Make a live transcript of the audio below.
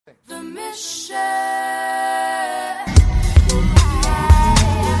myszy.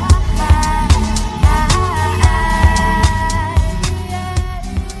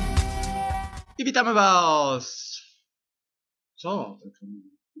 I witamy was! Co?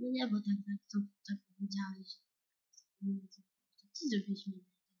 No nie, bo tak powiedziałeś. Co ty zrobiliśmy?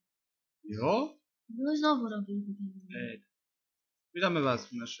 Jo? No znowu robię. Witamy was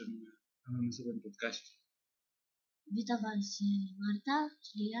w naszym pomysłowym podcaście. Witam was Marta,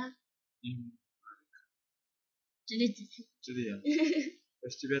 czyli ja. I Czyli ty. czyli ja.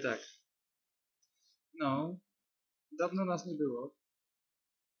 Właściwie tak. No, dawno nas nie było.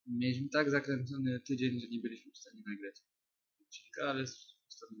 Mieliśmy tak zakręcony tydzień, że nie byliśmy w stanie nagrać odcinka, ale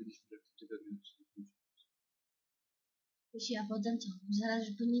postanowiliśmy, że w tym tygodniu A potem co? Zaraz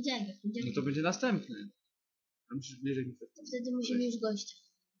poniedziałek. no to będzie następny. A musisz bliżej mi Wtedy musimy już gościa.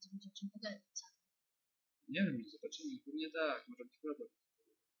 Będzie o czym pogadać. Nie wiem, zobaczymy. Pewnie tak, może być problem.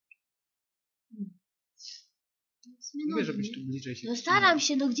 Mówię, żebyś tu bliżej się... No staram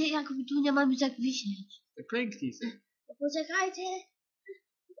się, no gdzie, jak tu nie mam już jak wisieć. To klęknij sobie. No poczekajcie.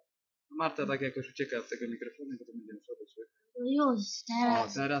 Marta tak jakoś ucieka od tego mikrofonu, bo to będzie słabo słychać. No już,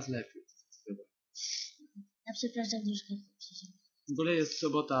 teraz. O, teraz lepiej. Dobra. Ja przepraszam troszkę. W ogóle jest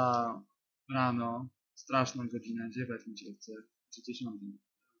sobota rano, straszna godzina, ziewać mi się chce, czy 10.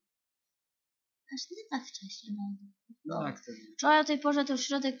 Aż nie tak wcześnie bardzo. No tak, to Wczoraj o tej porze to już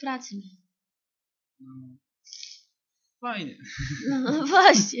środek pracy miałem. no. Fajnie. No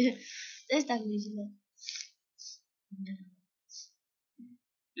właśnie. Też tak nieźle.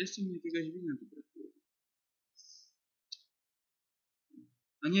 Jeszcze mi jakiegoś wina tu brakuje.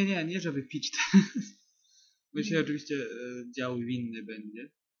 No nie, żeby pić teraz. Bo dzisiaj oczywiście dział winny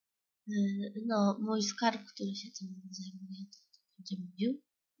będzie. No, mój skarb, który się tym zajmuje, to będzie mówił.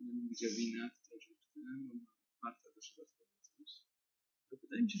 Będę mówić o winach troszeczkę, bo Marta też chyba coś.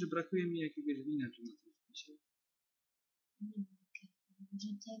 Wydaje mi się, że brakuje mi jakiegoś wina tu na tym wpisie. Może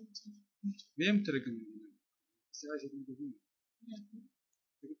ten, co... Wiem, którego mi wina. Pisałaś jednego wina. Jakie?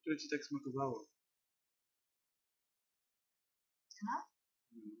 Tego, które ci tak smakowało. Tak?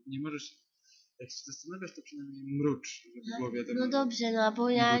 Nie możesz... Jak się zastanawiasz, to przynajmniej mrucz, żeby było wiadomo. No dobrze, no bo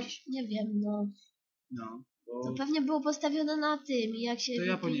ja budzisz. nie wiem, no. No, bo... To pewnie było postawione na tym i jak się... To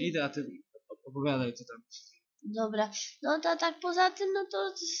ja po nie idę, a ty opowiadaj, co tam. Dobra, no to tak poza tym, no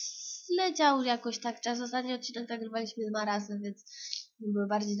to leciał jakoś tak czas. Ostatni odcinek nagrywaliśmy z Marasem, więc były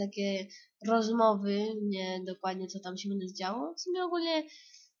bardziej takie rozmowy, nie dokładnie co tam się u nas działo. W sumie ogólnie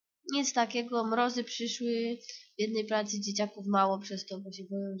nic takiego, mrozy przyszły, w jednej pracy dzieciaków mało przez to, bo się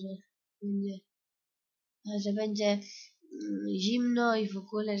boją, że będzie zimno i w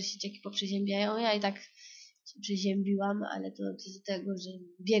ogóle, że się dzieciaki poprzeziębiają. Ja i tak się przeziębiłam, ale to z tego, że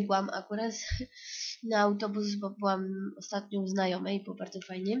biegłam akurat na autobus, bo byłam ostatnio u znajomej, było bardzo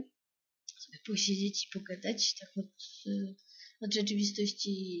fajnie sobie posiedzieć i pogadać, tak od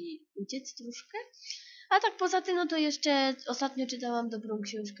rzeczywistości uciec troszkę. A tak poza tym, no to jeszcze ostatnio czytałam dobrą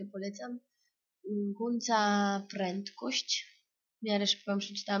książkę, polecam. Kunca Prędkość. W miarę szybko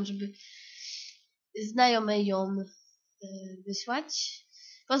przeczytałam, żeby znajomej ją wysłać.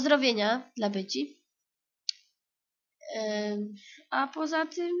 Pozdrowienia dla Byci. A poza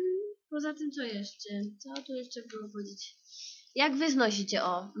tym co jeszcze? Co tu jeszcze było powiedzieć? Jak wy znosicie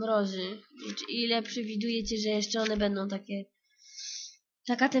mrozy? Ile przewidujecie, że jeszcze one będą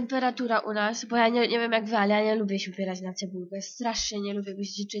taka temperatura u nas? Bo ja nie wiem jak wy, ale ja nie lubię się upierać na cebulkę. Strasznie nie lubię, bo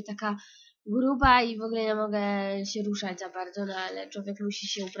się czuję taka gruba i w ogóle nie mogę się ruszać za bardzo, no ale człowiek musi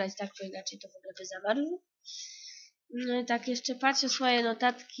się ubrać tak, bo inaczej to w ogóle by zamarzł. No i tak jeszcze patrzę swoje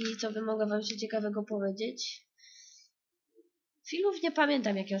notatki, co by mogła wam się ciekawego powiedzieć. Filmów nie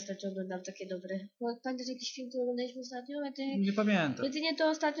pamiętam, jakie ostatnio oglądam, takie dobre. Pamiętasz jakiś film, który oglądaliśmy ostatnio? Nie pamiętam. Jedynie to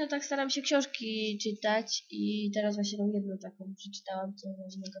ostatnio tak staram się książki czytać i teraz właśnie jedną taką przeczytałam, co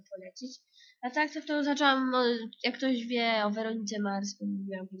mogę polecić. A tak to zaczęłam, jak ktoś wie o Weronice Mars, bo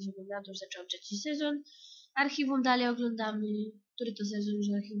mówiłam kiedyś oglądałam, to już zaczęłam 3. sezon. Archiwum dalej oglądamy. Który to sezon,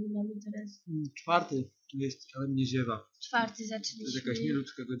 że archiwum mamy teraz? 4. jest, ale mnie ziewa. 4 To zaczęliśmy. jest jakaś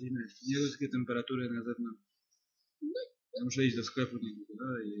nieludzka godzina, nieludzkie temperatury na zewnątrz. Ja muszę iść do sklepu, nie wiem.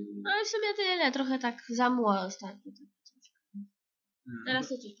 No i w sumie tyle, trochę tak zamuła ostatnio. Teraz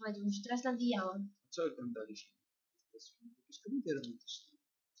to coś powiedział, że teraz nawijałam. Co oglądaliśmy? Jakieś komedie romantyczne.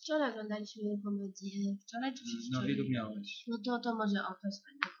 Wczoraj oglądaliśmy komedię. Wczoraj czy wczoraj? No wielu miałeś. No to może to jest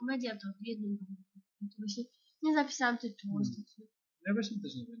fajna komedia, to w jednym to właśnie nie zapisałam tytułu ostatnio. Ja właśnie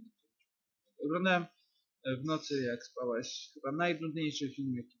też nie wiem. Oglądałem w nocy, jak spałaś, chyba najnudniejszy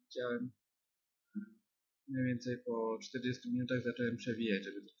film, jaki widziałem. Mniej więcej po 40 minutach zacząłem przewijać,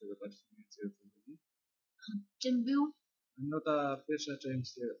 żeby tylko zobaczyć mniej więcej o co chodzi. Czym był? No ta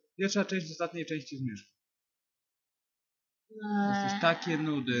pierwsza część ostatniej części Zmierzchu. Jesteś takie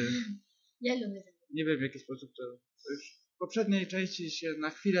nudy. Nie lubię tego. Nie wiem w jaki sposób to już w poprzedniej części się na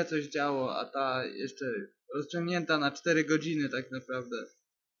chwilę coś działo, a ta jeszcze rozciągnięta na 4 godziny tak naprawdę.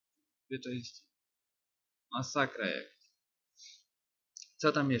 Dwie części. Masakra jak.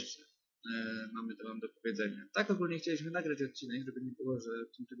 Co tam jeszcze mamy to wam do powiedzenia? Tak ogólnie chcieliśmy nagrać odcinek, żeby nie było, że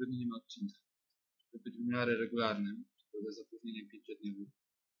w tym tygodniu nie ma odcinka. Żeby być w miarę regularnym, tylko ze zapóźnieniem 5-dniowym.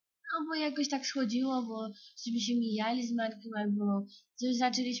 No bo jakoś tak schodziło, bo żeby się mijali z Markiem, albo coś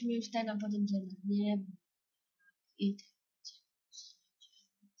zaczęliśmy już ten, a potem, że no nie. I tak.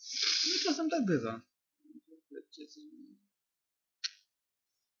 No czasem tak bywa.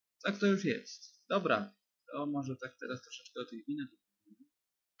 Tak to już jest. Dobra, to może tak teraz troszeczkę o tych winach.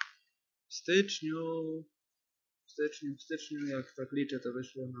 W styczniu, jak tak liczę, to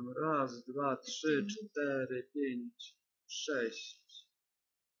wyszło nam 1, 2, 3, 4, 5, 6,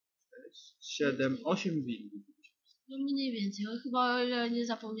 7, 8 win. No mniej więcej, ale chyba nie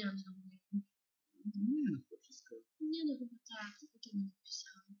zapomniałam znowu. Nie, no to wszystko. Nie no, chyba tak, tylko to będę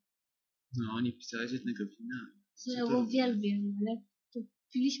pisała. No, nie pisałeś jednego wina. Co ja uwielbiam, ale to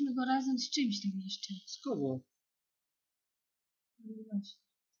piliśmy go razem z czymś tam jeszcze. Z kogo? No właśnie.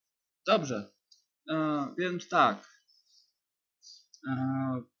 Dobrze. Więc tak.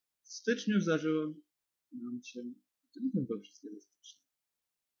 W styczniu zdarzyło nam się... To nie wiem, było wszystkiego w styczniu.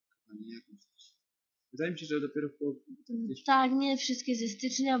 A nie jakimś styczniu. Wydaje mi się, że dopiero w połowie... Tak, nie wszystkie ze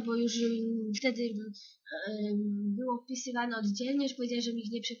stycznia, bo już wtedy było wpisywane oddzielnie, już powiedziała, że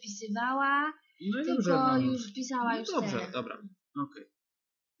ich nie przepisywała, No i tylko dobrze, no. już wpisała No już dobrze, te. dobra. Okej.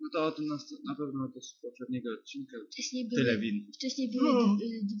 No to o tym na pewno to z poprzedniego odcinka Wcześniej tyle win. Wcześniej były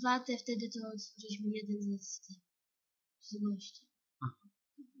dwa te, wtedy to stworzyliśmy jeden z gości.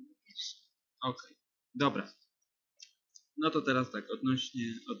 Pierwszy. Okej. Dobra. No to teraz tak,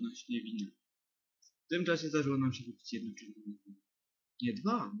 odnośnie wina. W tym czasie zdarzyło nam się wypić jedno czerwone wino. Nie,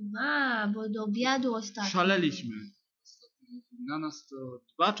 2. Bo do obiadu ostatnio. Szaleliśmy. Na nas to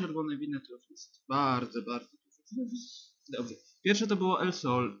 2 czerwone wina to już jest bardzo, bardzo dużo. Dobrze. Pierwsze to było El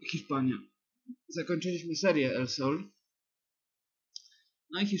Sol, Hiszpania. Zakończyliśmy serię El Sol.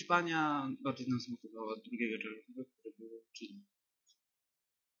 No i Hiszpania bardziej nam smakowała od drugiego czerwonego, które było Chile.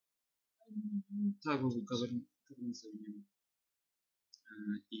 Tak, bo był Cabernet Sauvignon.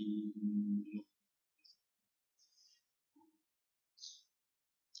 I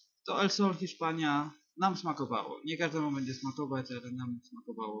to El Sol Hiszpania nam smakowało. Nie każdemu będzie smakować, ale nam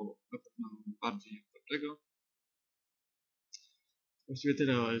smakowało na pewno bardziej jak dobrego. Właściwie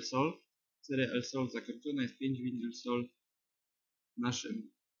tyle o El Sol. Seria El Sol zakończona, jest 5 win El Sol.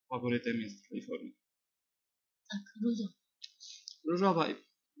 Naszym faworytem jest Kalifornia. Tak, różowa. Różowa.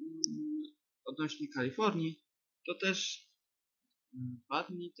 Odnośnie Kalifornii, to też 2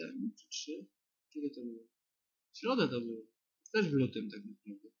 dni temu, czy 3? Kiedy to było? W środę to było. Też w lutym tak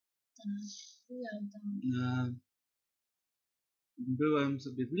naprawdę. Byłem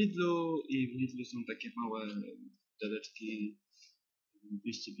sobie w Lidlu i w Lidlu są takie małe buteleczki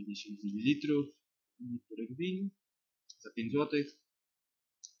 250 ml niektórych win za 5 zł.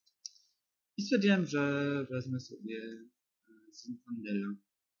 I stwierdziłem, że wezmę sobie Zinfandela.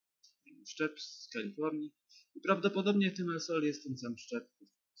 Szczep z Kalifornii. I prawdopodobnie w tym El Sol jest ten sam szczep.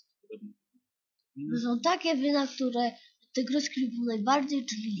 To są takie wina, które tego sklepu najbardziej,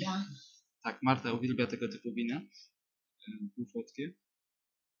 czyli ja. Tak, Marta uwielbia tego typu wina. Półsłodkie.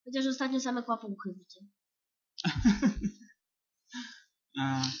 Chociaż ostatnio same kłapułki widzę.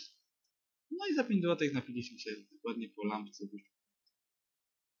 No i za 5 zł napiliśmy się dokładnie po lampce.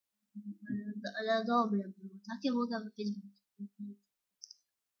 Ale dobre było. Takie mogę wypić.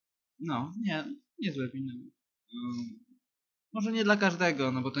 No, niezłe wino. Może nie dla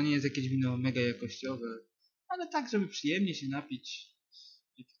każdego, no bo to nie jest jakieś wino mega jakościowe, ale tak, żeby przyjemnie się napić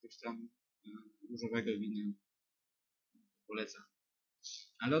jakiegoś tam różowego wina, polecam.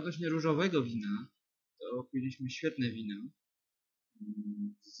 Ale odnośnie różowego wina, to piliśmy świetne wina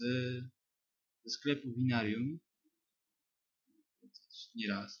ze sklepu Winarium. Nie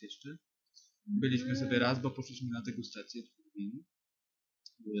raz jeszcze. Byliśmy sobie raz, bo poszliśmy na degustację win.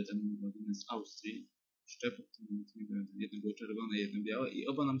 Były tam winy z Austrii. Szczepów, jedno było czerwone, jedno białe i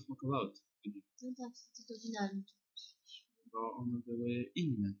oba nam smakowały. No tak, to Winarium. Bo one były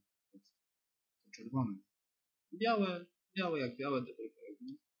inne. To czerwone. Białe jak białe, dobre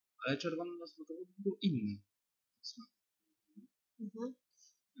wino. Ale czerwone nas smakowało, było inne.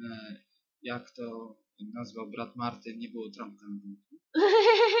 Jak to nazwał brat Marty, nie było trampka na wątku.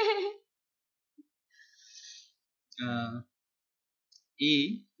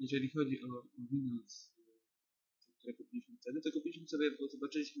 I jeżeli chodzi o wino z które kupiliśmy wtedy, to kupiliśmy sobie, bo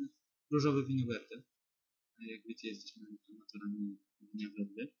zobaczyliśmy różowe wino verde. Jak wiecie, jesteśmy amatorami wina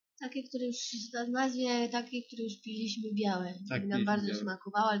verde. Takie, które już w nazwie, takie, które już piliśmy białe. Tak, Nam bardzo białe.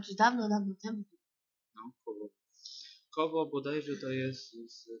 smakowało, ale to już dawno, dawno temu. No, koło. Koło bodajże to jest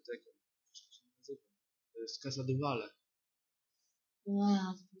z tego, jak się nazywa? To jest Casa de Valle. No,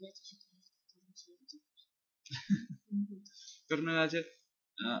 ja to się W każdym razie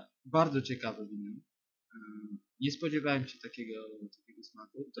bardzo ciekawe wino. Nie spodziewałem się takiego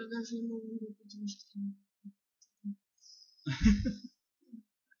smaku. To znaczy, nie mogłem go pić już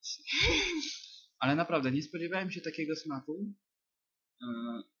Ale naprawdę, nie spodziewałem się takiego smaku.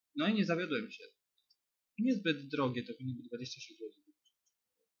 No i nie zawiodłem się. Niezbyt drogie, to powinno być 26 zł.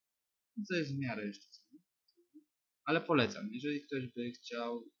 Co jest w miarę jeszcze. Ale polecam, jeżeli ktoś by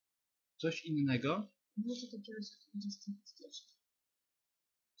chciał coś innego. No to dopiero za 20 stycznia.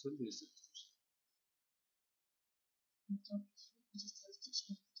 Co 20 stycznia? No to 20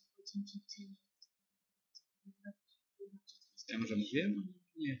 stycznia to było dzięki cenie. Ja może mówiłem?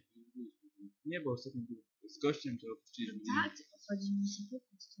 Nie. Nie, bo ostatnio był z gościem, to opuściliśmy. Tak, tylko chodzi mi się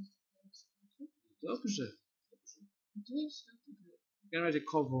Dobrze. to jest W każdym razie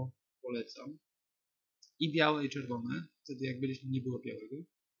kowo polecam. I białe, i czerwone. Wtedy jak byliśmy, nie było białego.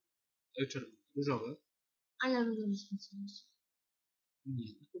 Czerwone, różowe. A ja lubię specjalność.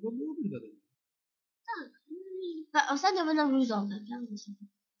 Nie, kowo było obydwa dobre. Tak. Ostatnio będą różowe, prawda?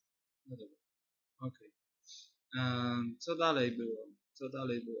 No dobra. Okej. Co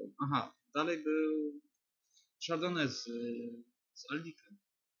dalej było? Aha, dalej był Chardonnay z Aldikiem.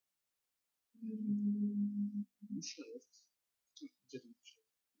 Myślałem. Gdzie ten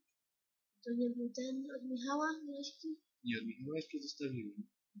Myślałem? To nie był ten od Michała Mileśki? Nie, od Michała jeszcze zostawiłem.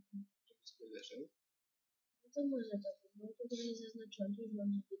 Żeby sobie leżał. No to może to był, bo tutaj jest zaznaczone, już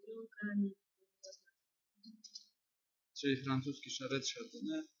mam na Biedronka i Czyli francuski Charet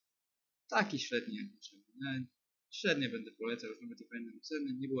Chardonnay. Taki średni jak na Chardonnay. Średnio będę polecał, już nawet nie pamiętam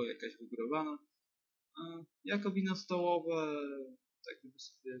ceny, nie była jakaś wygórowana. Jako wino stołowe, tak żeby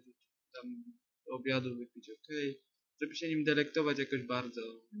sobie tam do obiadu wypić ok. Żeby się nim delektować jakoś bardzo,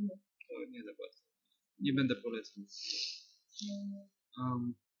 to nie za bardzo. Nie będę polecał.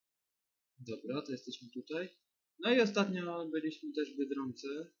 Dobra, to jesteśmy tutaj. No i ostatnio byliśmy też w Biedronce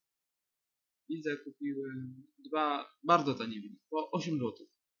i zakupiłem dwa bardzo tanie wina, po 8 zł.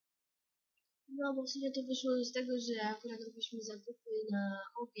 no bo w sumie to wyszło z tego, że akurat robiliśmy zakupy na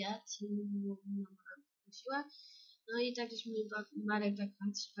obiad i mama prosiła. No i tak żeśmy, Marek tak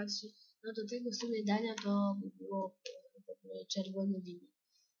patrzy, no do tego w sumie dania to by było czerwone wino.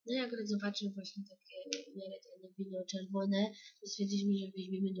 No i akurat zobaczył właśnie takie w miarę tanie wino czerwone, to stwierdziliśmy, że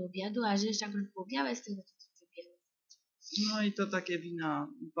weźmiemy do obiadu, a że jeszcze akurat było białe, z tego to białe. No i to takie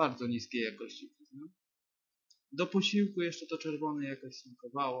wina bardzo niskiej jakości. Przyznam. Do posiłku jeszcze to czerwone jakoś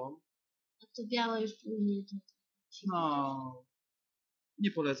smakowało. A to białe już później to No,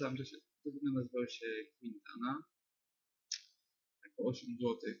 nie polecam, to wino nazywało się Quintana. Tak po 8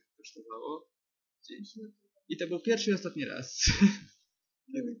 zł kosztowało. I to był pierwszy i ostatni raz,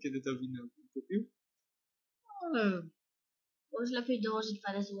 kiedy to wino kupił. Ale może lepiej dołożyć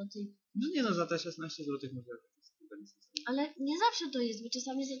parę złotych. no nie no, za te 16 zł można Ale nie zawsze to jest, bo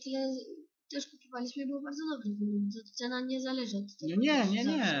czasami za tyle też kupowaliśmy, było bardzo dobre wino. To cena nie zależy od tego. No nie.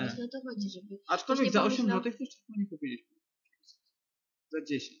 Właśnie o to chodzi, żeby... Aczkolwiek za 8 zł też czego nie kupiliśmy. Za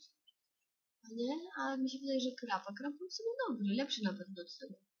 10. A nie? A mi się wydaje, że krab. A krab był w sumie dobry, lepszy na pewno od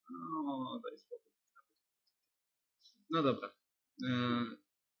tego. No, daj spokój. No dobra.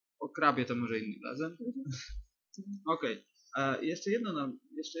 O krabie to może innym razem. Okej. Jeszcze jedno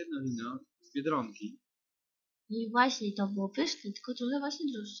wino z Biedronki. No i właśnie, to było pyszne, tylko trochę właśnie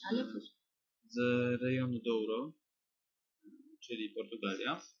droższe, ale pyszne. Z rejonu Douro, czyli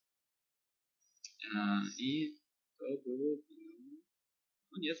Portugalia. I to było wino,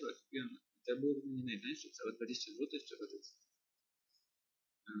 no niezłe, kupiłem. To było nie najtańsze, całe 20 zł jeszcze redukcji.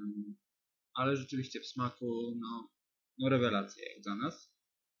 Ale rzeczywiście w smaku, no rewelacja jak dla nas.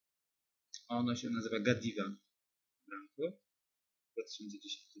 Ono się nazywa Gadiva Branco,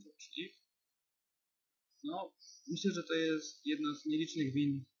 2010 rocznik. No, myślę, że to jest jedno z nielicznych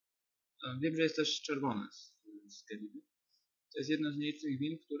win. Wiem, że jest też czerwone z Gadivy. To jest jedno z nielicznych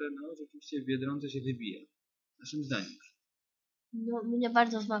win, które no rzeczywiście w Biedronce się wybija. Naszym zdaniem. No, mnie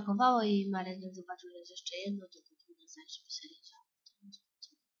bardzo smakowało i Marek jak zobaczył, że jest jeszcze jedno, to kupił na zaś, żeby sobie leżało.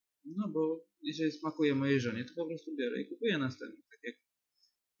 No bo jeżeli smakuje mojej żonie, to po prostu biorę i kupuję następne. Tak jak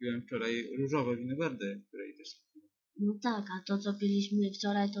kupiłem wczoraj różowe wino verde, które jej też smakuje. No tak, a to co piliśmy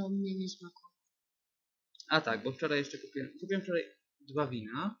wczoraj, to mnie nie smakowało. A tak, bo wczoraj jeszcze kupiłem wczoraj dwa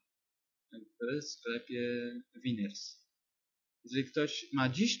wina. w sklepie Winners. Jeżeli ktoś ma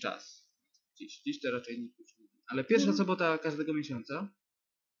dziś czas, dziś to raczej nie później, ale pierwsza sobota każdego miesiąca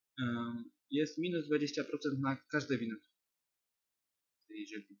jest minus 20% na każde wino w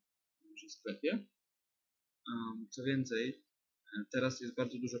tejże sklepie. Co więcej, teraz jest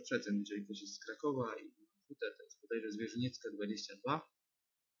bardzo dużo przecen, jeżeli ktoś jest z Krakowa i Hutę, to jest bodajże Zwierzyniecka 22,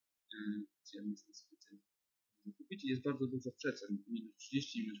 gdzie można sobie kupić i jest bardzo dużo przecen, minus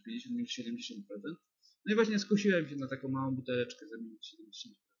 30, minus 50, minus 70%. No i właśnie skusiłem się na taką małą buteleczkę za minus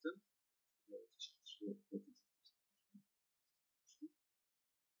 70%.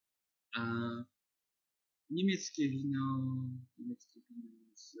 A niemieckie wino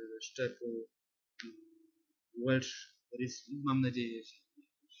z szczepu Welsh Riesling, mam nadzieję, że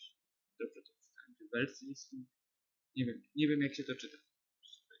dobrze to czytałem, Welsh Riesling, nie wiem jak się to czyta.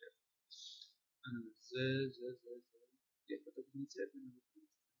 Jaka to winnica?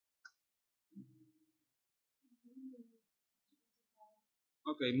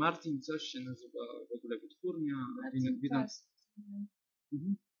 Okej, Martin coś się nazywa w ogóle wytwórnia. Wina.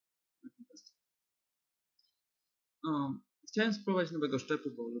 Chciałem spróbować nowego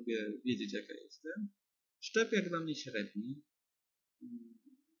szczepu, bo lubię wiedzieć jaka jest. Szczep jak dla mnie średni.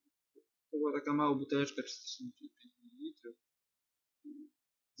 To była taka mała buteleczka 375 ml.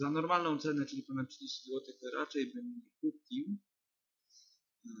 Za normalną cenę, czyli ponad 30 zł, to raczej bym nie kupił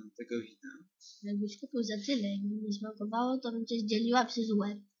tego wina. Jakbyś kupił za tyle i mi nie smakowało, to bym cię zdzieliła przez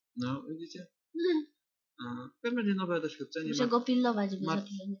łeb. No, widzicie? To będzie nowe doświadczenie. Muszę go pilnować, żeby za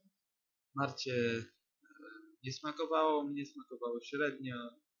dużo nie. Marcie nie smakowało, mnie smakowało średnio.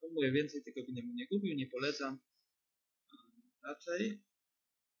 No, mówię, więcej tego wina bym nie kupił, nie polecam. Raczej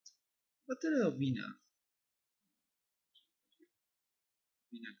chyba tyle o winach.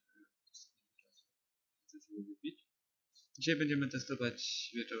 Które chcę sobie wypić. Dzisiaj będziemy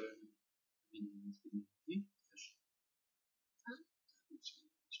testować wieczorem wino z Wielki. Też.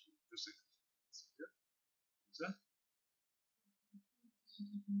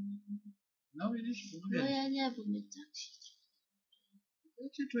 No widzisz? No ja nie, bo mnie tak się.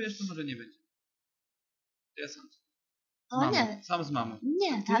 Jak się czujesz, to może nie będzie. Ja sam. Sam z mamą.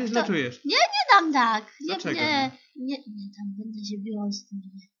 Nie, tak. Ty źle czujesz. Nie dam tak. Dlaczego? Nie, tam będę się biła z tym.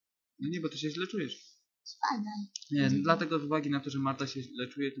 No nie, bo ty się źle czujesz. Spadaj. Nie, dlatego z uwagi na to, że Marta się źle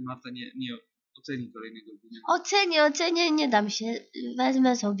czuje, to Marta nie oceni kolejnego dnia. Ocenię, nie dam się.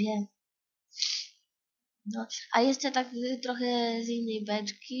 Wezmę sobie. No, a jeszcze tak trochę z innej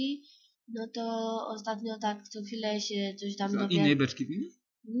beczki, no to ostatnio tak co chwilę się coś tam Z innej beczki wina?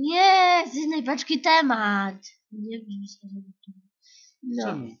 Nie, z innej beczki temat. Nie wiem, co to no.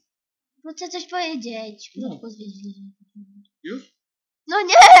 Czemu? Bo chcę coś powiedzieć. No. Już? No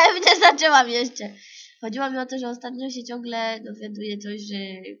nie zaczęłam jeszcze. Chodziło mi o to, że ostatnio się ciągle dowiaduję coś, że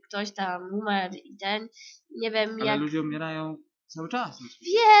ktoś tam umarł i ten, nie wiem ale jak... ludzie umierają cały czas.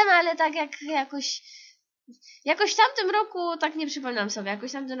 Wiem, ale tak jakoś w tamtym roku, tak nie przypominam sobie,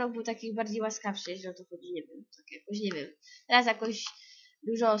 jakoś tamten rok był taki bardziej łaskawszy, jeśli o to chodzi, nie wiem, tak jakoś, nie wiem. Teraz jakoś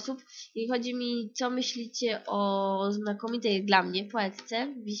dużo osób i chodzi mi, co myślicie o znakomitej dla mnie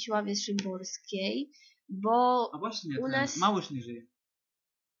poetce Wisławie Szymborskiej, bo a właśnie, u nas... Małysz nie żyje.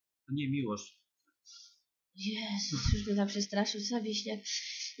 To nie Miłosz. Jezus, już mnie tam przestraszył, co Wiśniak.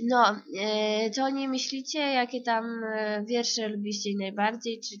 No, co o niej myślicie? Jakie tam wiersze lubiliście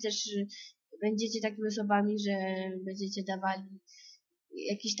najbardziej? Czy też będziecie takimi osobami, że będziecie dawali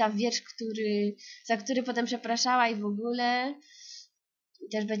jakiś tam wiersz, za który potem przepraszała i w ogóle? I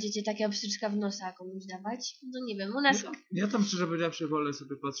też będziecie takie obstryczka w nosa komuś dawać? No nie wiem, u nas... Ja tam szczerze powiedziawszy wolę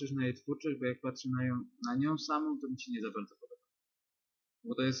sobie patrzeć na jej twórczość, bo jak patrzę na nią samą, to mi się nie za bardzo podoba.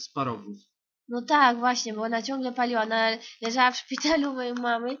 Bo to jest parowóz. No tak, właśnie, bo ona ciągle paliła. Ona leżała w szpitalu mojej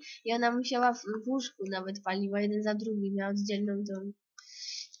mamy i ona musiała w łóżku nawet paliła, jeden za drugim, miała oddzielną tą.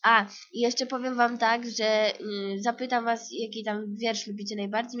 I jeszcze powiem wam tak, że zapytam was, jaki tam wiersz lubicie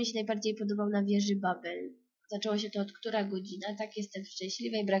najbardziej. Mi się najbardziej podobał Na wieży Babel. Zaczęło się to od która godzina, tak jestem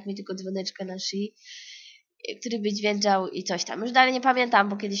szczęśliwa i brak mi tylko dzwoneczka na szyi, który by dźwięczał i coś tam. Już dalej nie pamiętam,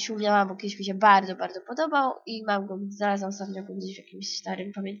 bo kiedyś umiałam, bo kiedyś mi się bardzo, bardzo podobał i mam go, znalazłam ostatnio go gdzieś w jakimś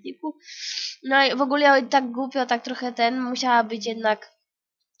starym pamiętniku. No i w ogóle tak głupio, tak trochę musiała być jednak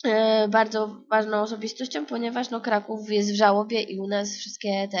bardzo ważną osobistością, ponieważ no Kraków jest w żałobie i u nas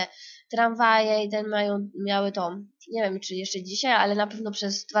wszystkie te tramwaje i miały to, nie wiem czy jeszcze dzisiaj, ale na pewno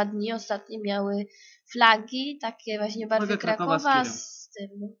przez 2 dni ostatnie miały flagi, takie właśnie barwy Krakowa z tym.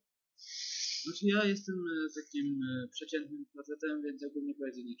 Znaczy ja jestem takim przeciętnym facetem, więc ogólnie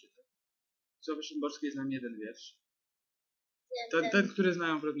poezji nie czytam. Wisławy Szymborskiej znam jeden wiersz. Ten, który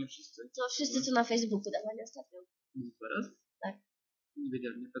znają pewnie wszyscy. To wszyscy, co na Facebooku dawali ostatnio. Teraz? Tak. Nie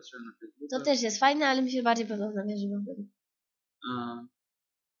wiedziałem, nie patrzyłem na To Facebooka. też jest fajne, ale mi się bardziej podoba na wieży Babel.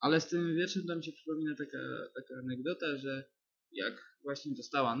 Ale z tym wierszem to mi się przypomina taka anegdota, że jak właśnie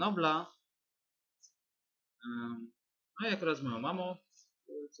dostała Nobla, no i akurat z moją mamą,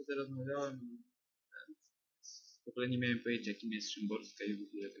 co teraz rozmawiałem, w ogóle nie miałem pojęcia, kim jest Szymborska i w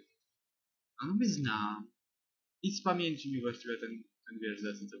ogóle tak. A no znam. I z pamięci mi właściwie ten wiersz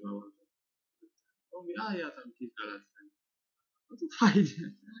zacytowała. On mówi, a ja tam kilka lat temu. No to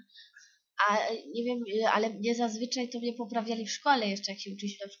fajnie. A nie wiem, ale mnie zazwyczaj to mnie poprawiali w szkole jeszcze, jak się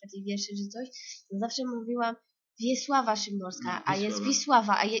uczyliśmy na przykład tej wierszy czy coś, to zawsze mówiłam Wiesława Szymborska, No, a jest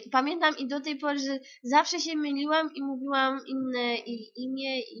Wisława. Wisława. Pamiętam i do tej pory, że zawsze się myliłam i mówiłam inne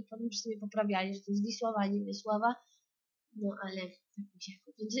imię i potem wszyscy mnie poprawiali, że to jest Wisława, a nie Wiesława. No ale tak mi się...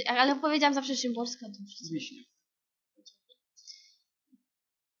 Ale powiedziałam zawsze Szymborska, to wszyscy... Wiśnie.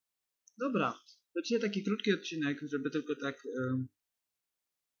 Dobra, to dzisiaj taki krótki odcinek, żeby tylko tak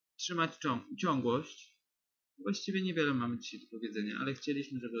trzymać ciągłość. Właściwie niewiele mamy dzisiaj do powiedzenia, ale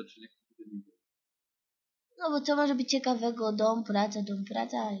chcieliśmy, żeby odcinek nie był. No bo co może być ciekawego? Dom,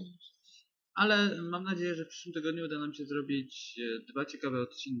 praca i... Ale mam nadzieję, że w przyszłym tygodniu uda nam się zrobić 2 ciekawe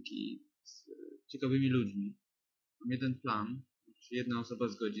odcinki z ciekawymi ludźmi. Mam jeden plan, że jedna osoba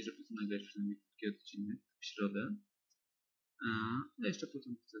zgodzi, żeby to nagrać przynajmniej krótki odcinek w środę. A jeszcze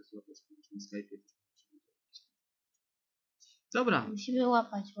potem chcę złapać na Skype'ie. Dobra, Musimy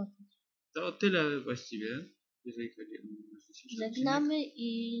łapać. to tyle właściwie, jeżeli chodzi o nasz dzisiejszy odcinek. Żegnamy i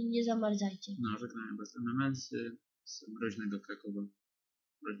nie zamarzajcie. No, żegnamy was MMS-y z mroźnego Krakowa.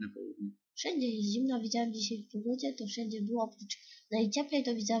 Mroźne południe. Wszędzie jest zimno, widziałem dzisiaj w pogodzie, to wszędzie było, oprócz najcieplej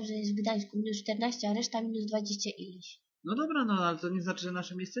to widziałem, że jest w Gdańsku minus 14, a reszta minus 20 ileś. No dobra, no ale to nie znaczy, że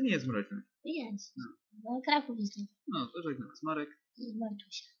nasze miejsce nie jest mroźne. Jest. No, Kraków jest dobry. No, to żegnam was, Marek. I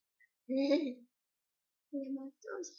Martusia. Nie Martusia.